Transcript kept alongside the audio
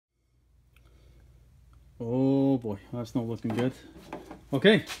Oh boy, that's not looking good.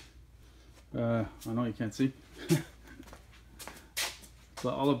 Okay, I know you can't see.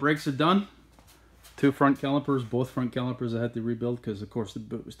 But all the brakes are done. 2 front calipers, both front calipers I had to rebuild because of course the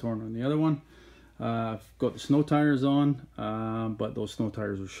boot was torn on the other one. I've got the snow tires on, but those snow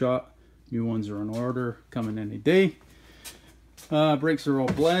tires are shot. New ones are on order, coming any day. Brakes are all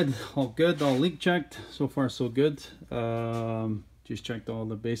bled, all good, all leak checked. So far so good. Just checked all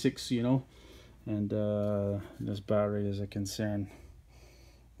the basics, you know. And this battery is a concern.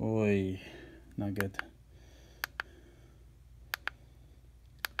 Oi, not good.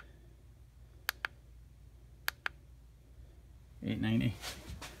 $890.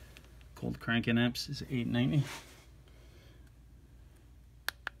 Cold cranking amps is $890.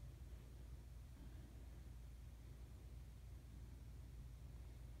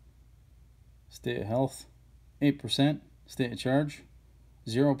 State of health, 8%. State of charge,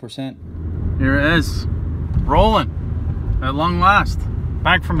 0%. Here it is, rolling at long last.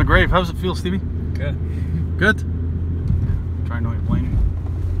 Back from the grave. How's it feel, Stevie? Good. Good? Try not to blame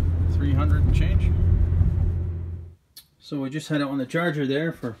 300 and change. So we just had it on the charger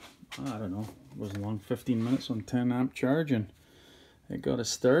there for, I don't know, it wasn't long, 15 minutes on 10 amp charge, and it got us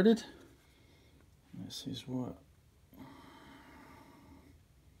started. This is what?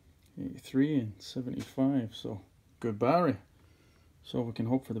 83 and 75, so good battery. So we can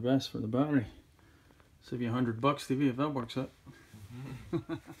hope for the best for the battery. Save you $100, TV, if that works out.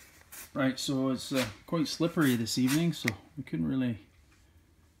 Right, so it's quite slippery this evening, so we couldn't really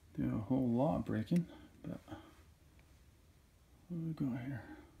do a whole lot of braking, but what do we got here?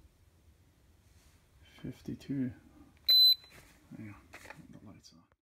 52. Hang on.